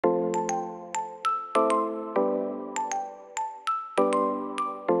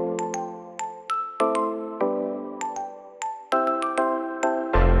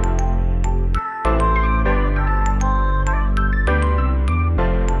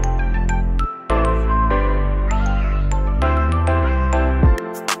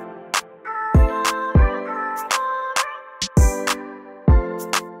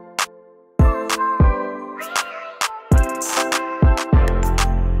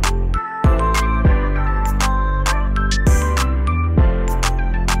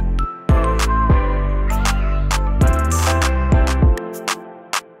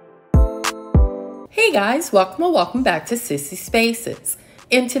guys, welcome back to Sissy Spaces.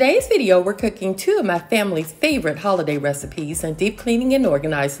 In today's video, we're cooking two of my family's favorite holiday recipes and deep cleaning and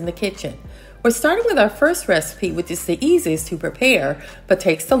organizing the kitchen. We're starting with our first recipe, which is the easiest to prepare but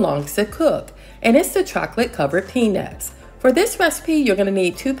takes the longest to cook, and it's the chocolate covered peanuts. For this recipe, you're going to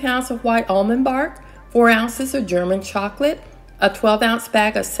need 2 pounds of white almond bark, 4 ounces of German chocolate, a 12-ounce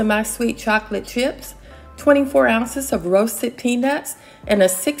bag of semi-sweet chocolate chips, 24 ounces of roasted peanuts, and a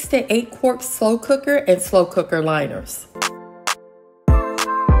 6 to 8 quart slow cooker and slow cooker liners.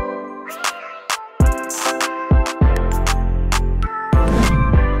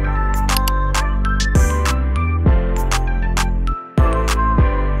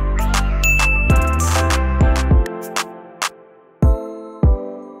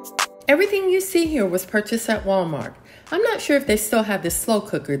 Everything you see here was purchased at Walmart. I'm not sure if they still have this slow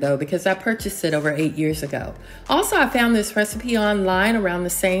cooker though, because I purchased it over 8 years ago. Also, I found this recipe online around the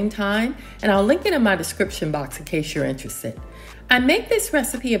same time, and I'll link it in my description box in case you're interested. I make this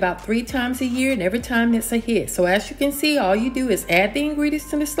recipe about 3 times a year, and every time it's a hit. So as you can see, all you do is add the ingredients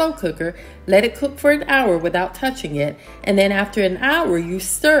to the slow cooker, let it cook for an hour without touching it, and then after an hour, you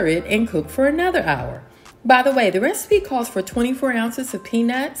stir it and cook for another hour. By the way, the recipe calls for 24 ounces of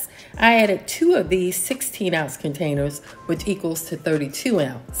peanuts. I added 2 of these 16-ounce containers, which equals to 32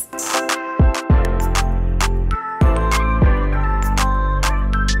 ounces.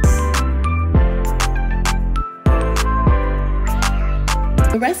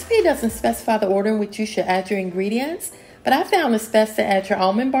 The recipe doesn't specify the order in which you should add your ingredients, but I found it's best to add your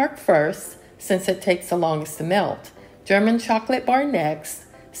almond bark first, since it takes the longest to melt, German chocolate bar next,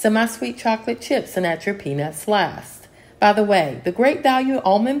 semi-sweet chocolate chips, and add your peanuts last. By the way, the Great Value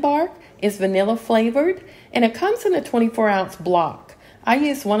almond bark is vanilla flavored, and it comes in a 24-ounce block. I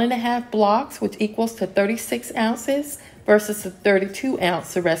used 1.5 blocks, which equals to 36 ounces versus the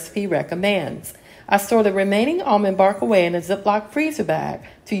 32-ounce the recipe recommends. I store the remaining almond bark away in a Ziploc freezer bag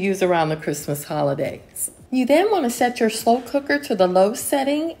to use around the Christmas holidays. You then want to set your slow cooker to the low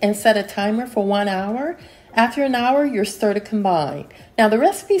setting and set a timer for 1 hour. After an hour, you're stir to combine. Now, the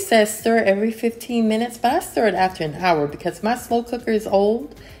recipe says stir every 15 minutes, but I stir it after an hour because my slow cooker is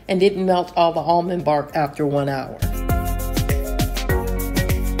old and didn't melt all the almond bark after 1 hour.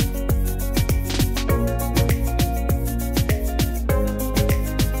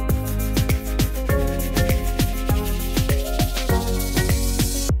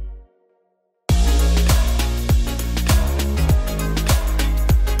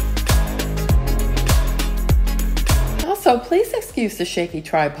 So please excuse the shaky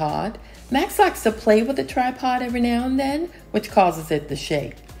tripod. Max likes to play with the tripod every now and then, which causes it to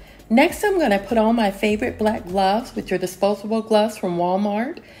shake. Next, I'm going to put on my favorite black gloves, which are disposable gloves from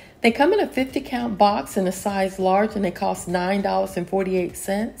Walmart. They come in a 50-count box in a size large, and they cost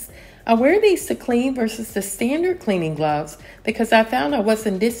 $9.48. I wear these to clean versus the standard cleaning gloves because I found I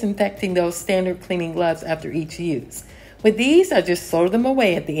wasn't disinfecting those standard cleaning gloves after each use. With these, I just throw them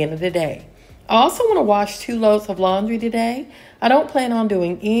away at the end of the day. I also want to wash 2 loads of laundry today. I don't plan on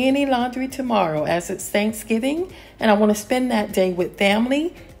doing any laundry tomorrow as it's Thanksgiving, and I want to spend that day with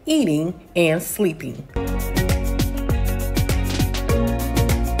family, eating, and sleeping.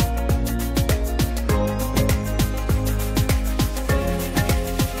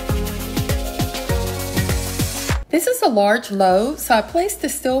 This is a large load, so I placed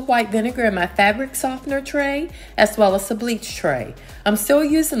distilled white vinegar in my fabric softener tray, as well as a bleach tray. I'm still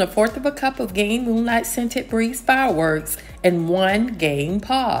using 1/4 cup of Gain Moonlight Scented Breeze fireworks and 1 Gain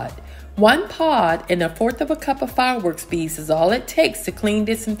pod. 1 pod and 1/4 cup of fireworks beads is all it takes to clean,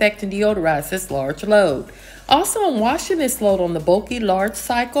 disinfect, and deodorize this large load. Also, I'm washing this load on the bulky large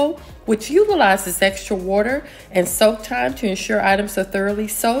cycle, which utilizes extra water and soak time to ensure items are thoroughly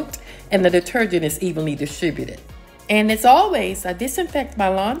soaked and the detergent is evenly distributed. And as always, I disinfect my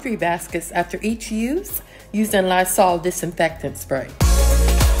laundry baskets after each use using Lysol disinfectant spray.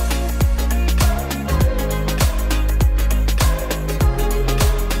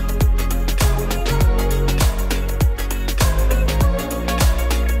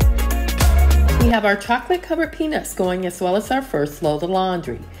 We have our chocolate covered peanuts going, as well as our first load of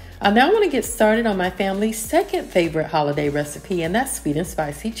laundry. I now want to get started on my family's second favorite holiday recipe, and that's sweet and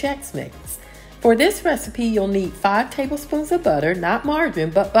spicy Chex Mix. For this recipe, you'll need 5 tablespoons of butter, not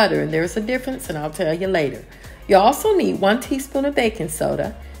margarine, but butter, and there's a difference, and I'll tell you later. You'll also need 1 teaspoon of baking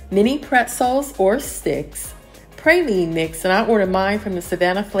soda, mini pretzels or sticks, praline mix, and I ordered mine from the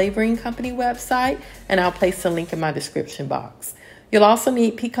Savannah Flavoring Company website, and I'll place a link in my description box. You'll also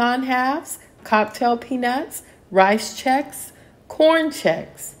need pecan halves, cocktail peanuts, rice Chex, corn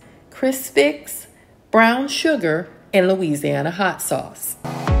Chex, Crispix, brown sugar, and Louisiana hot sauce.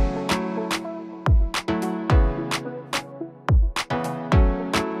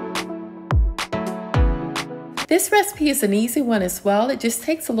 This recipe is an easy one as well. It just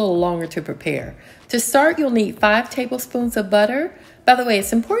takes a little longer to prepare. To start, you'll need 5 tablespoons of butter. By the way,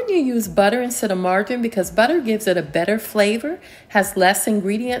 it's important you use butter instead of margarine because butter gives it a better flavor, has less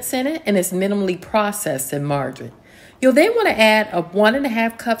ingredients in it, and is minimally processed than margarine. You'll then want to add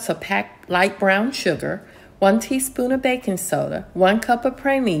 1.5 cups of packed light brown sugar, 1 teaspoon of baking soda, 1 cup of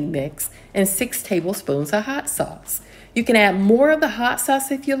praline mix, and 6 tablespoons of hot sauce. You can add more of the hot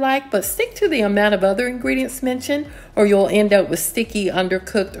sauce if you like, but stick to the amount of other ingredients mentioned or you'll end up with sticky,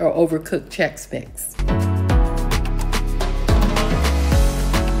 undercooked, or overcooked Chex Mix.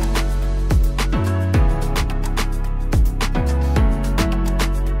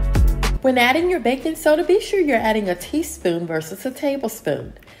 When adding your baking soda, be sure you're adding a teaspoon versus a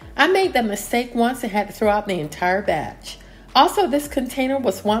tablespoon. I made that mistake once and had to throw out the entire batch. Also, this container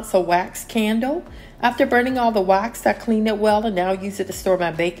was once a wax candle. After burning all the wax, I cleaned it well and now use it to store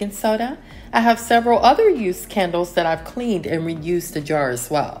my baking soda. I have several other used candles that I've cleaned and reused the jar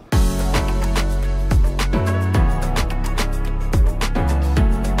as well.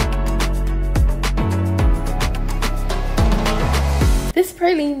 This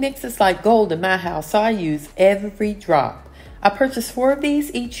praline mix is like gold in my house, so I use every drop. I purchase 4 of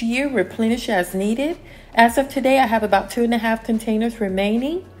these each year, replenish as needed. As of today, I have about 2.5 containers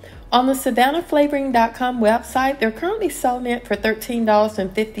remaining. On the SavannahFlavoring.com website, they're currently selling it for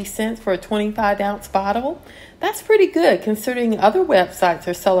 $13.50 for a 25-ounce bottle. That's pretty good considering other websites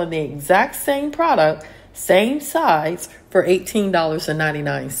are selling the exact same product, same size, for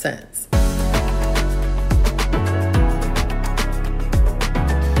 $18.99.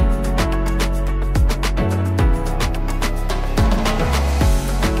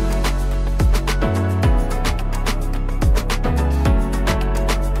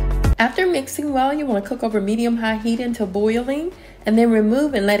 After mixing well, you want to cook over medium-high heat until boiling, and then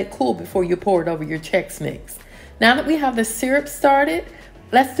remove and let it cool before you pour it over your Chex Mix. Now that we have the syrup started,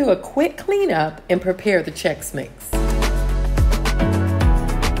 let's do a quick cleanup and prepare the Chex Mix.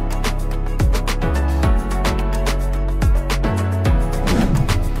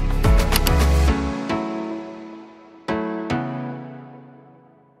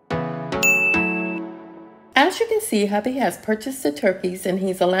 As you can see, hubby has purchased the turkeys and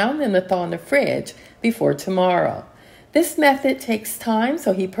he's allowing them to thaw in the fridge before tomorrow. This method takes time,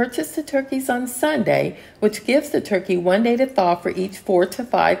 so he purchased the turkeys on Sunday, which gives the turkey 1 day to thaw for each 4 to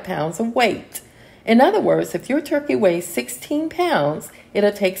 5 pounds of weight. In other words, if your turkey weighs 16 pounds,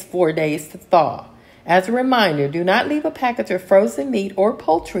 it'll take 4 days to thaw. As a reminder, do not leave a package of frozen meat or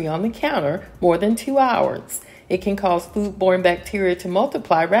poultry on the counter more than 2 hours. It can cause foodborne bacteria to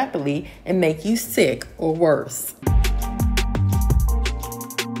multiply rapidly and make you sick or worse.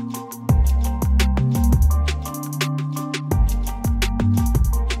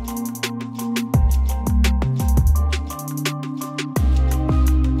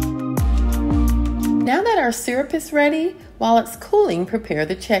 Now that our syrup is ready, while it's cooling, prepare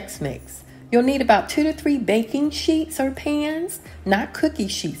the Chex Mix. You'll need about 2 to 3 baking sheets or pans, not cookie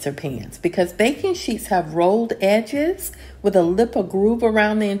sheets or pans, because baking sheets have rolled edges with a lip or groove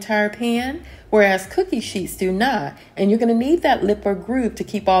around the entire pan, whereas cookie sheets do not, and you're going to need that lip or groove to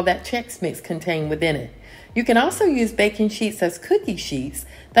keep all that Chex Mix contained within it. You can also use baking sheets as cookie sheets.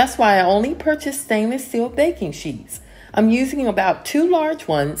 That's why I only purchased stainless steel baking sheets. I'm using about 2 large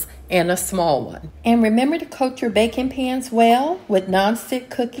ones and a small one. And remember to coat your baking pans well with nonstick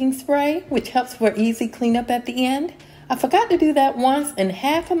cooking spray, which helps for easy cleanup at the end. I forgot to do that once and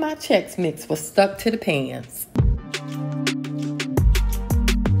half of my Chex Mix was stuck to the pans.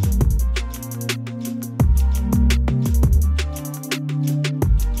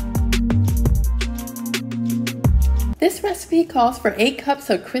 This recipe calls for 8 cups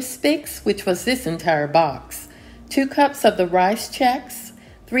of Crispix, which was this entire box, 2 cups of the rice Chex,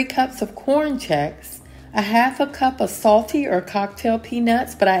 3 cups of corn Chex, a half a cup of salty or cocktail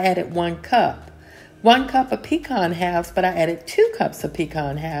peanuts, but I added 1 cup, 1 cup of pecan halves, but I added 2 cups of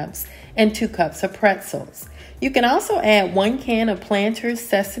pecan halves, and 2 cups of pretzels. You can also add 1 can of Planters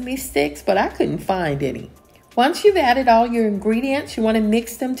sesame sticks, but I couldn't find any. Once you've added all your ingredients, you want to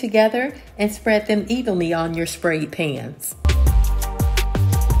mix them together and spread them evenly on your sprayed pans.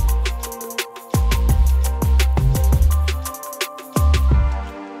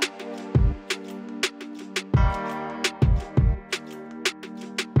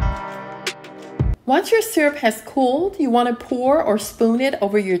 Once your syrup has cooled, you want to pour or spoon it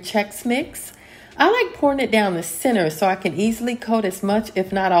over your Chex Mix. I like pouring it down the center so I can easily coat as much,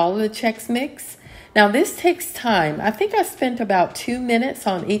 if not all, of the Chex Mix. Now this takes time. I think I spent about 2 minutes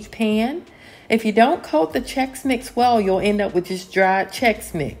on each pan. If you don't coat the Chex Mix well, you'll end up with just dried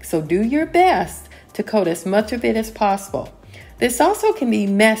Chex Mix. So do your best to coat as much of it as possible. This also can be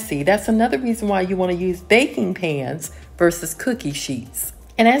messy. That's another reason why you want to use baking pans versus cookie sheets.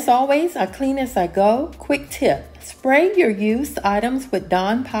 And as always, I clean as I go. Quick tip, spray your used items with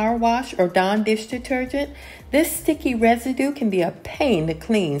Dawn Power Wash or Dawn dish detergent. This sticky residue can be a pain to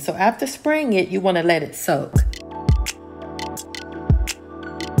clean, so after spraying it, you want to let it soak.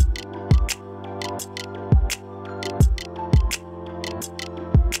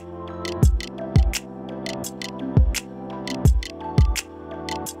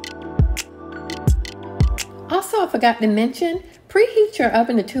 Also, I forgot to mention, preheat your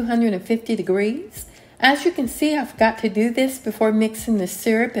oven to 250 degrees. As you can see, I forgot to do this before mixing the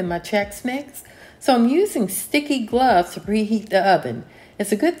syrup in my Chex Mix. So I'm using sticky gloves to preheat the oven.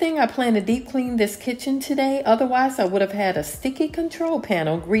 It's a good thing I plan to deep clean this kitchen today. Otherwise, I would have had a sticky control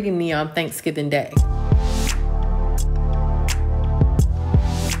panel greeting me on Thanksgiving Day.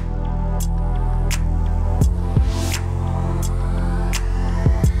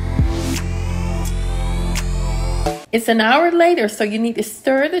 It's an hour later, so you need to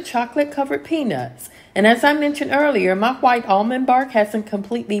stir the chocolate-covered peanuts. And as I mentioned earlier, my white almond bark hasn't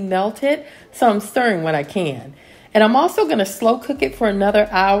completely melted, so I'm stirring what I can. And I'm also going to slow cook it for another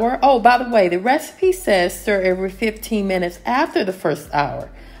hour. Oh, by the way, the recipe says stir every 15 minutes after the first hour.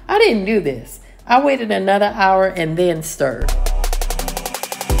 I didn't do this. I waited another hour and then stirred.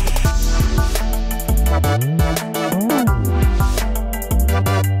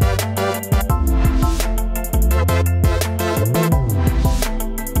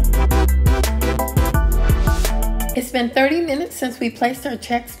 It's been 30 minutes since we placed our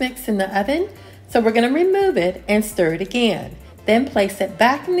Chex Mix in the oven, so we're going to remove it and stir it again. Then place it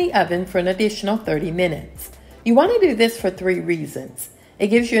back in the oven for an additional 30 minutes. You want to do this for 3 reasons. It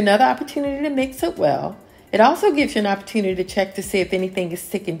gives you another opportunity to mix it well. It also gives you an opportunity to check to see if anything is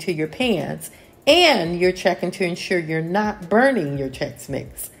sticking to your pans, and you're checking to ensure you're not burning your Chex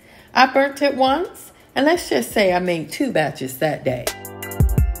Mix. I burnt it once, and let's just say I made 2 batches that day.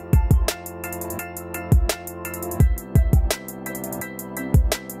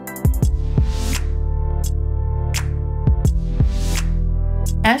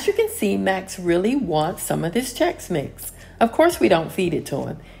 As you can see, Max really wants some of this Chex Mix. Of course, we don't feed it to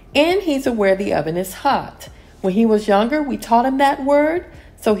him. And he's aware the oven is hot. When he was younger, we taught him that word,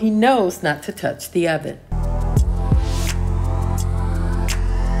 so he knows not to touch the oven.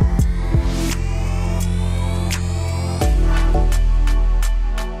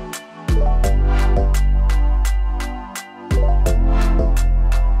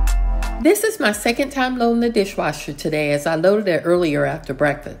 This is my second time loading the dishwasher today, as I loaded it earlier after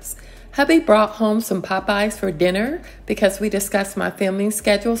breakfast. Hubby brought home some Popeyes for dinner because we discussed my filming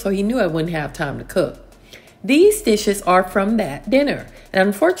schedule, so he knew I wouldn't have time to cook. These dishes are from that dinner, and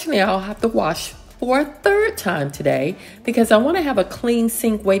unfortunately I'll have to wash for a 3rd time today because I want to have a clean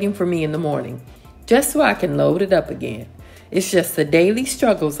sink waiting for me in the morning, just so I can load it up again. It's just the daily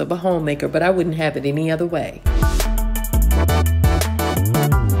struggles of a homemaker, but I wouldn't have it any other way.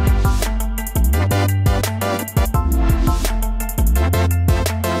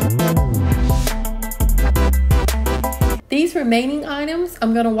 These remaining items,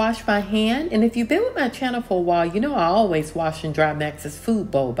 I'm going to wash by hand. And if you've been with my channel for a while, you know I always wash and dry Max's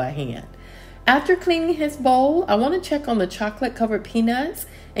food bowl by hand. After cleaning his bowl, I want to check on the chocolate-covered peanuts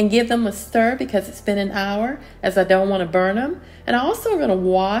and give them a stir because it's been an hour, as I don't want to burn them. And I also am going to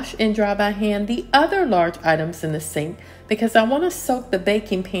wash and dry by hand the other large items in the sink because I want to soak the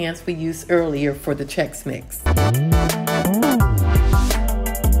baking pans we used earlier for the Chex Mix.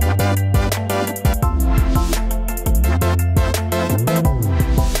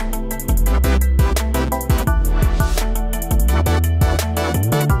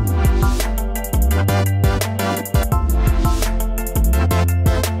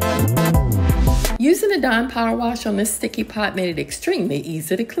 Using a Dawn Power Wash on this sticky pot made it extremely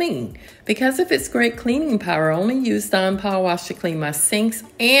easy to clean. Because of its great cleaning power, I only use Dawn Power Wash to clean my sinks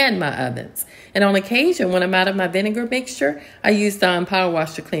and my ovens. And on occasion, when I'm out of my vinegar mixture, I use Dawn Power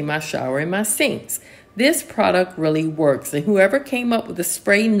Wash to clean my shower and my sinks. This product really works, and whoever came up with the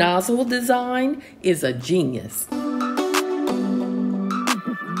spray nozzle design is a genius.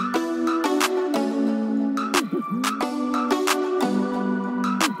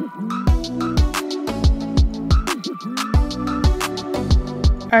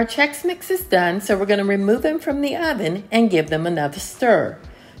 Our Chex Mix is done, so we're going to remove them from the oven and give them another stir.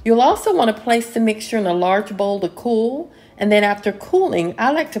 You'll also want to place the mixture in a large bowl to cool, and then after cooling,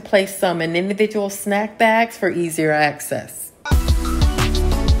 I like to place some in individual snack bags for easier access.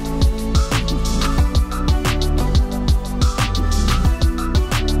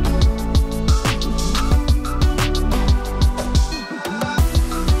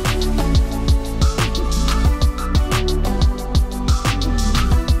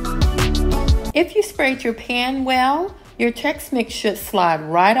 sprayed your pan well, your Chex Mix should slide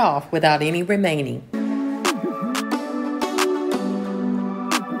right off without any remaining.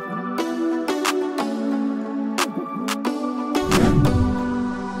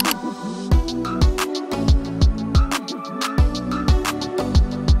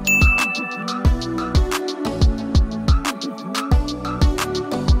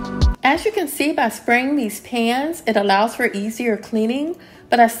 As you can see, by spraying these pans, it allows for easier cleaning,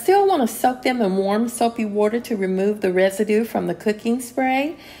 but I still want to soak them in warm soapy water to remove the residue from the cooking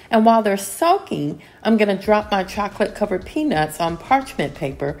spray. And while they're soaking, I'm going to drop my chocolate covered peanuts on parchment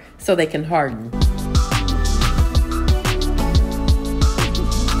paper so they can harden.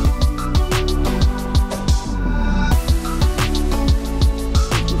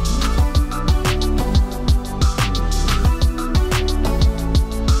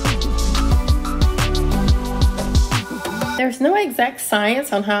 There's no exact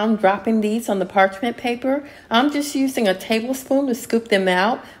science on how I'm dropping these on the parchment paper. I'm just using a tablespoon to scoop them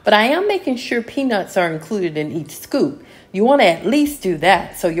out, but I am making sure peanuts are included in each scoop. You want to at least do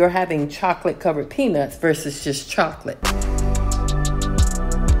that so you're having chocolate covered peanuts versus just chocolate.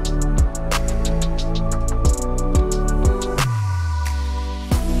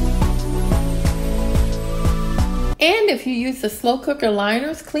 And if you use the slow cooker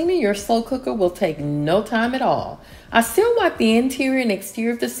liners, cleaning your slow cooker will take no time at all. I still wipe the interior and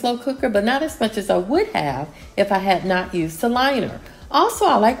exterior of the slow cooker, but not as much as I would have if I had not used the liner. Also,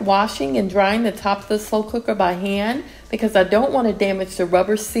 I like washing and drying the top of the slow cooker by hand because I don't want to damage the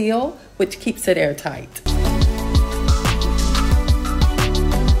rubber seal, which keeps it airtight.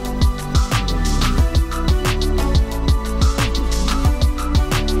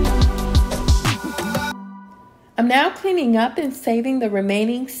 I'm now cleaning up and saving the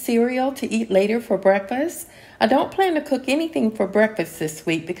remaining cereal to eat later for breakfast. I don't plan to cook anything for breakfast this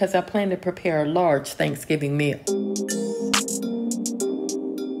week because I plan to prepare a large Thanksgiving meal.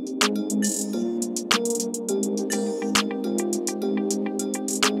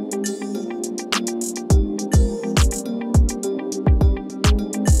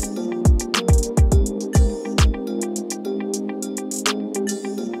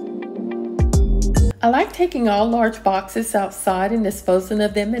 I like taking all large boxes outside and disposing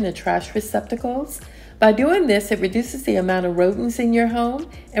of them in the trash receptacles. By doing this, it reduces the amount of rodents in your home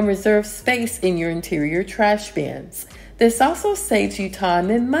and reserves space in your interior trash bins. This also saves you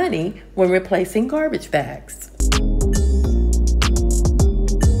time and money when replacing garbage bags.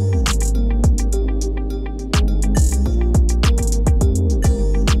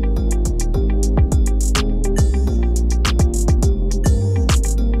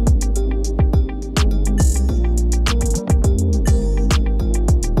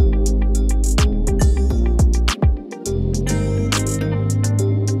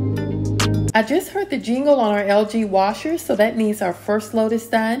 I just heard the jingle on our LG washer, so that means our first load is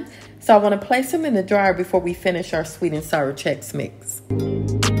done. So I want to place them in the dryer before we finish our sweet and sour Chex Mix.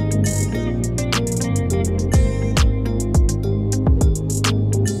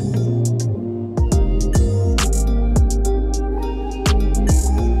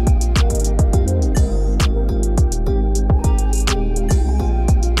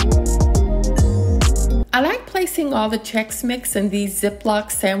 I like placing all the Chex Mix in these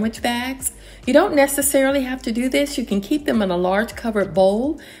Ziploc sandwich bags. You don't necessarily have to do this. You can keep them in a large covered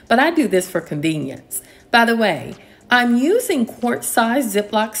bowl, but I do this for convenience. By the way, I'm using quart-sized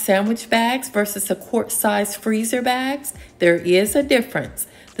Ziploc sandwich bags versus the quart-sized freezer bags. There is a difference.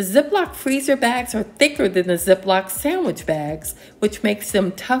 The Ziploc freezer bags are thicker than the Ziploc sandwich bags, which makes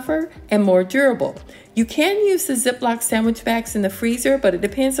them tougher and more durable. You can use the Ziploc sandwich bags in the freezer, but it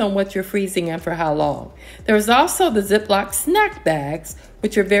depends on what you're freezing and for how long. There's also the Ziploc snack bags,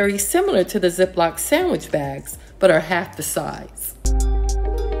 which are very similar to the Ziploc sandwich bags, but are half the size.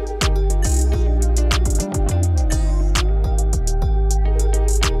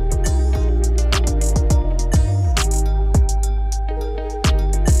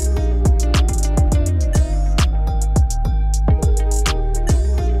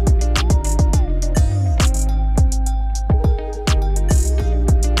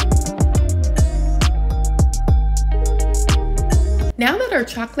 Now that our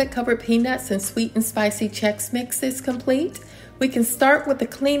chocolate-covered peanuts and sweet and spicy Chex Mix is complete, we can start with the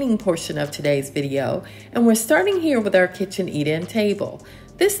cleaning portion of today's video, and we're starting here with our kitchen eat-in table.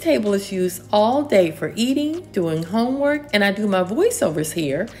 This table is used all day for eating, doing homework, and I do my voiceovers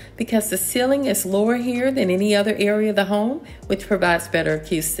here because the ceiling is lower here than any other area of the home, which provides better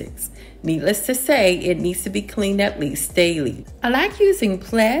acoustics. Needless to say, it needs to be cleaned at least daily. I like using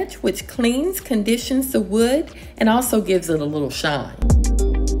Pledge, which cleans, conditions the wood, and also gives it a little shine.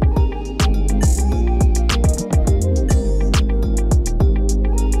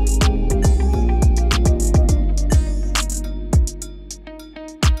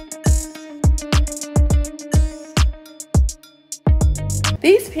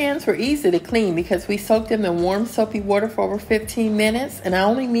 These pans were easy to clean because we soaked them in warm soapy water for over 15 minutes, and I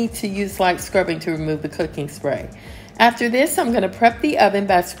only need to use light scrubbing to remove the cooking spray. After this, I'm going to prep the oven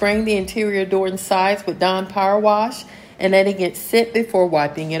by spraying the interior door and sides with Dawn Power Wash and letting it sit before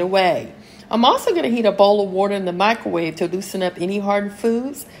wiping it away. I'm also going to heat a bowl of water in the microwave to loosen up any hardened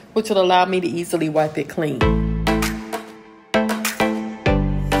foods, which will allow me to easily wipe it clean.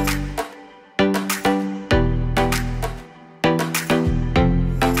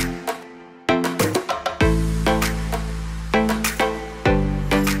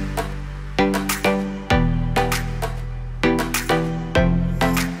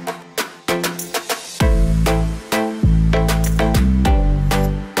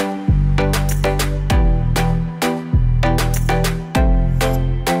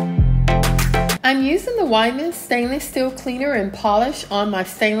 I'm using the Whiteman stainless steel cleaner and polish on my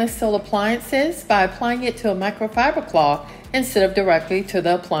stainless steel appliances by applying it to a microfiber cloth instead of directly to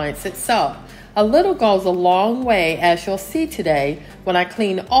the appliance itself. A little goes a long way, as you'll see today when I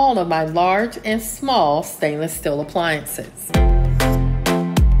clean all of my large and small stainless steel appliances.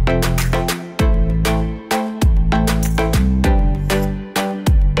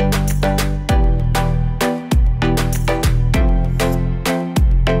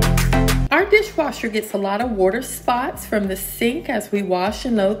 Dishwasher gets a lot of water spots from the sink as we wash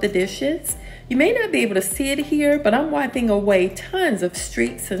and load the dishes. You may not be able to see it here, but I'm wiping away tons of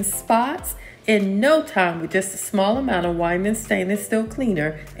streaks and spots in no time with just a small amount of Whiteman stainless steel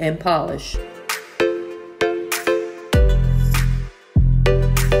cleaner and polish.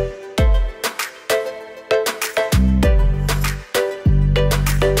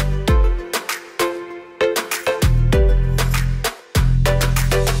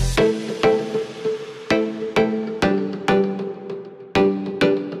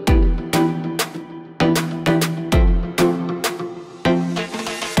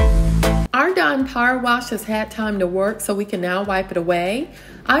 Power Wash has had time to work, so we can now wipe it away.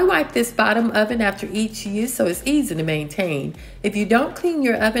 I wipe this bottom oven after each use so it's easy to maintain. If you don't clean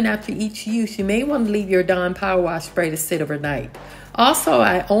your oven after each use, you may want to leave your Dawn Power Wash spray to sit overnight. Also,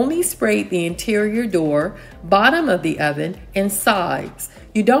 I only sprayed the interior door, bottom of the oven, and sides.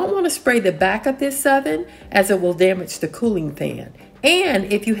 You don't want to spray the back of this oven as it will damage the cooling fan. And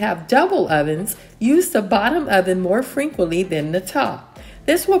if you have double ovens, use the bottom oven more frequently than the top.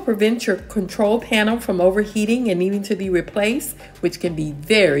 This will prevent your control panel from overheating and needing to be replaced, which can be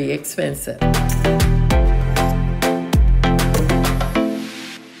very expensive.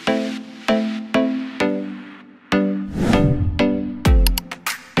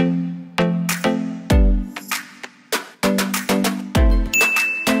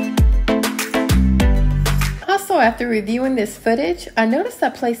 Also, after reviewing this footage, I noticed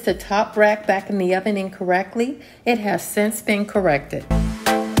I placed the top rack back in the oven incorrectly. It has since been corrected.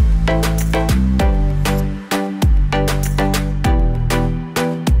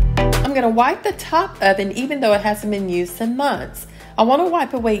 I'm going to wipe the top oven even though it hasn't been used in months. I want to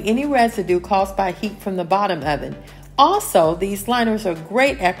wipe away any residue caused by heat from the bottom oven. Also, these liners are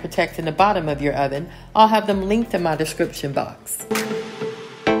great at protecting the bottom of your oven. I'll have them linked in my description box.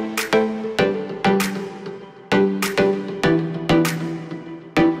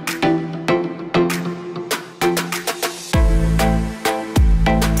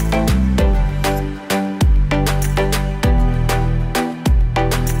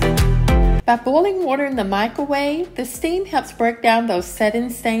 By boiling water in the microwave, the steam helps break down those set-in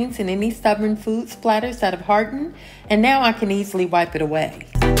stains and any stubborn food splatters that have hardened, and now I can easily wipe it away.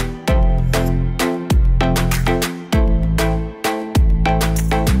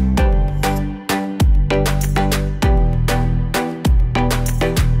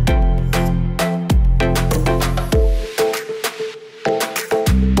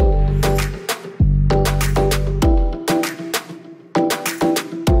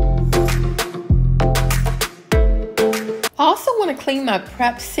 I also want to clean my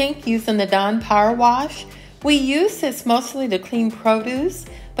prep sink using the Dawn Power Wash. We use this mostly to clean produce,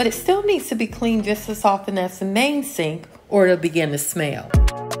 but it still needs to be cleaned just as often as the main sink or it'll begin to smell.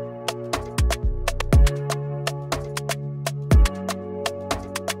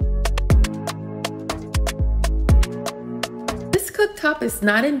 This cooktop is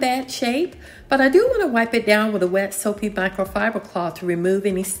not in bad shape, but I do want to wipe it down with a wet soapy microfiber cloth to remove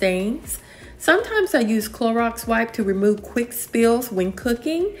any stains. Sometimes I use Clorox wipe to remove quick spills when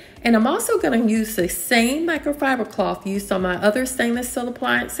cooking, and I'm also going to use the same microfiber cloth used on my other stainless steel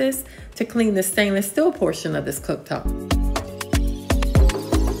appliances to clean the stainless steel portion of this cooktop.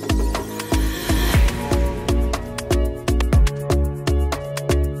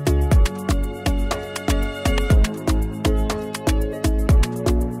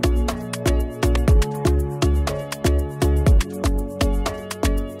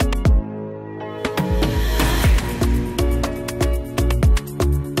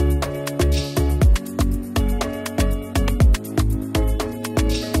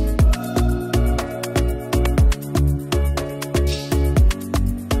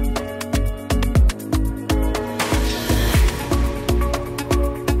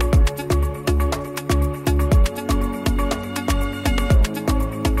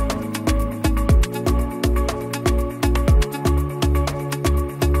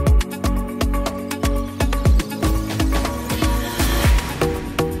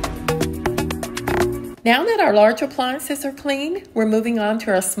 Now that our large appliances are clean, we're moving on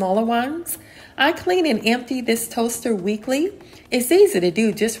to our smaller ones. I clean and empty this toaster weekly. It's easy to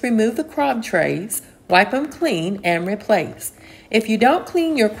do. Just remove the crumb trays, wipe them clean, and replace. If you don't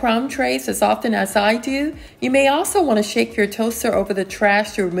clean your crumb trays as often as I do, you may also want to shake your toaster over the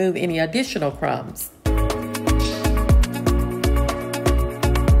trash to remove any additional crumbs.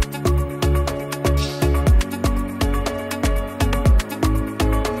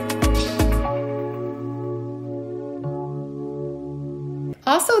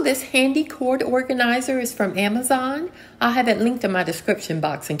 Also, this handy cord organizer is from Amazon. I'll have it linked in my description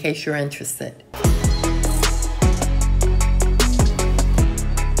box in case you're interested.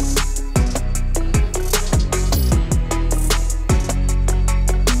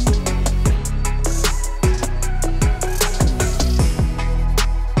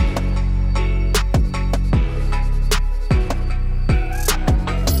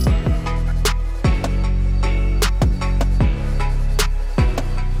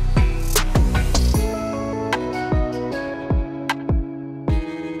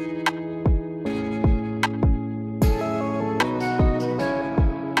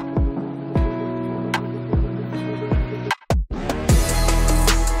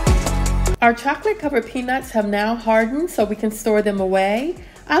 Our chocolate-covered peanuts have now hardened so we can store them away.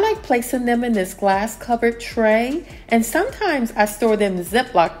 I like placing them in this glass-covered tray, and sometimes I store them in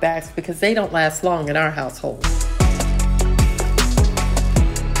Ziploc bags because they don't last long in our household.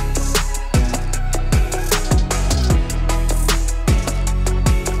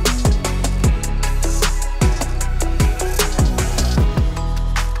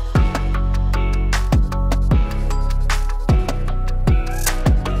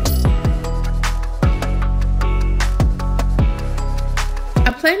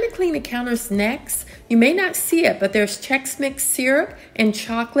 I plan to clean the counters next. You may not see it, but there's Chex Mix syrup and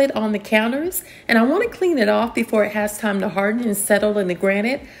chocolate on the counters, and I want to clean it off before it has time to harden and settle in the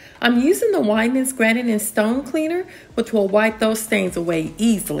granite. I'm using the Wyman's Granite and Stone Cleaner, which will wipe those stains away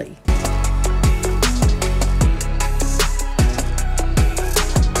easily.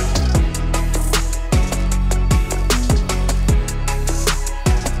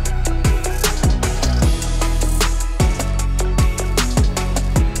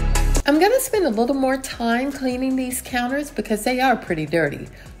 I'm going to spend a little more time cleaning these counters because they are pretty dirty.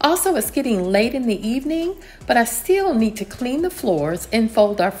 Also, it's getting late in the evening, but I still need to clean the floors and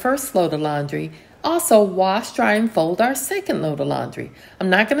fold our first load of laundry. Also, wash, dry, and fold our second load of laundry. I'm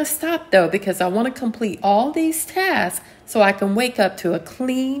not going to stop though because I want to complete all these tasks so I can wake up to a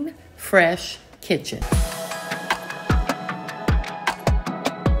clean, fresh kitchen.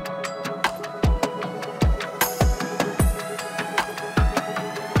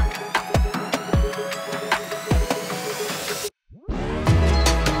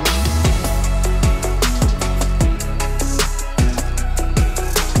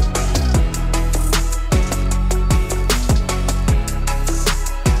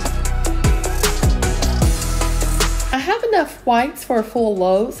 Enough whites for a full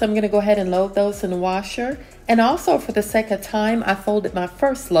load, so I'm going to go ahead and load those in the washer. And also, for the sake of time, I folded my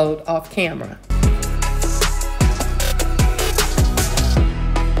first load off camera.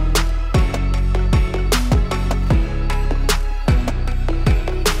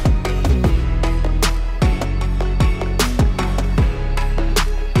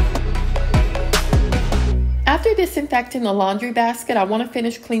 After disinfecting the laundry basket, I want to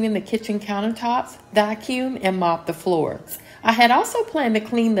finish cleaning the kitchen countertops, vacuum, and mop the floors. I had also planned to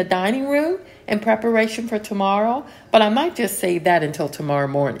clean the dining room in preparation for tomorrow, but I might just save that until tomorrow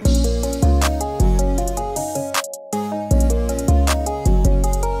morning.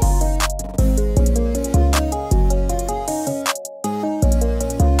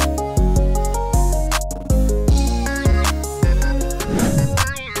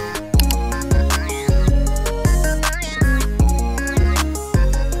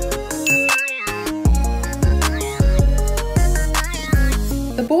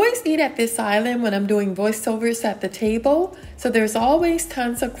 At this island when I'm doing voiceovers at the table, so there's always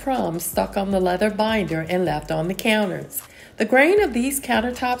tons of crumbs stuck on the leather binder and left on the counters. The grain of these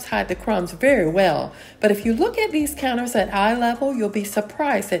countertops hide the crumbs very well, but if you look at these counters at eye level, you'll be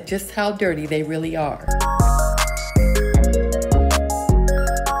surprised at just how dirty they really are.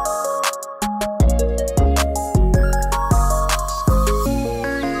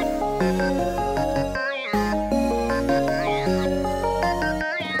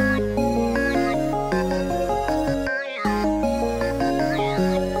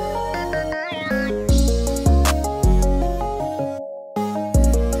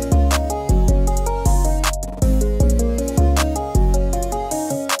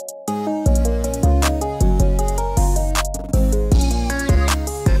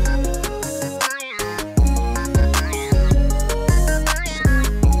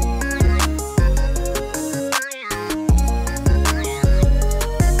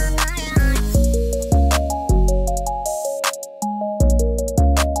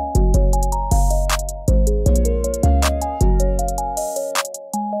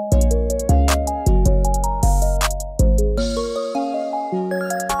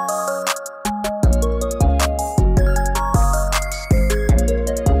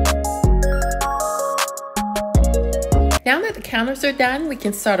 counters are done, we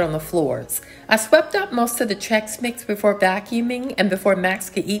can start on the floors. I swept up most of the Chex Mix before vacuuming and before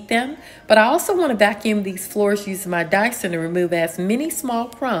Max could eat them, but I also want to vacuum these floors using my Dyson to remove as many small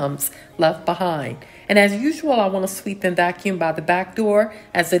crumbs left behind. And as usual, I want to sweep and vacuum by the back door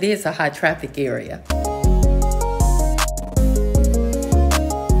as it is a high traffic area.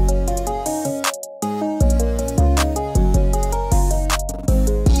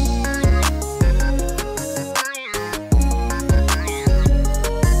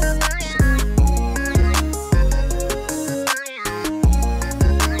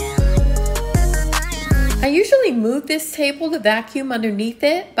 I usually move this table to vacuum underneath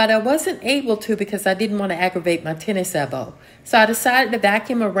it, but I wasn't able to because I didn't want to aggravate my tennis elbow. So I decided to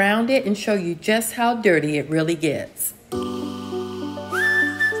vacuum around it and show you just how dirty it really gets.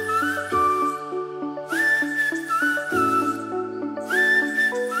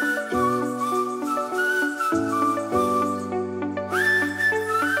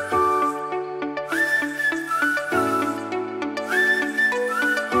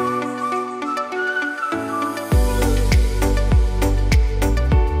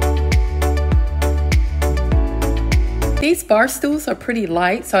 These bar stools are pretty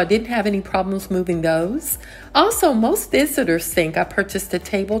light, so I didn't have any problems moving those. Also, most visitors think I purchased the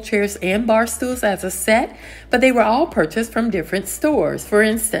table, chairs, and bar stools as a set, but they were all purchased from different stores. For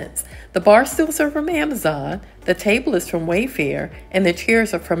instance, the bar stools are from Amazon, the table is from Wayfair, and the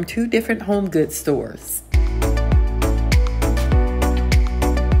chairs are from 2 different home goods stores.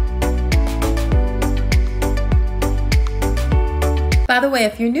 By the way,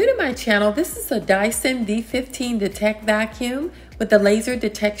 if you're new to my channel, this is a Dyson V15 Detect vacuum with the laser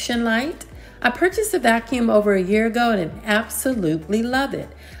detection light. I purchased the vacuum over a year ago and absolutely love it.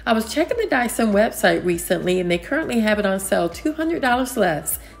 I was checking the Dyson website recently and they currently have it on sale $200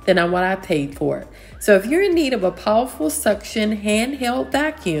 less than on what I paid for it. So if you're in need of a powerful suction handheld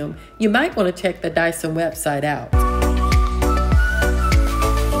vacuum, you might want to check the Dyson website out.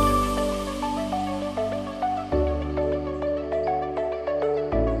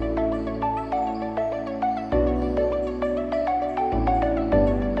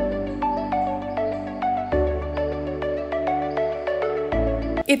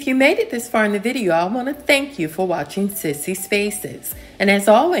 If you made it this far in the video, I want to thank you for watching Sissy Spaces. And as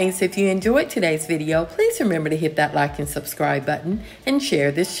always, if you enjoyed today's video, please remember to hit that like and subscribe button and share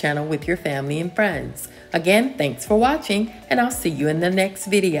this channel with your family and friends. Again, thanks for watching, and I'll see you in the next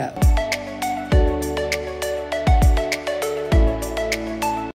video.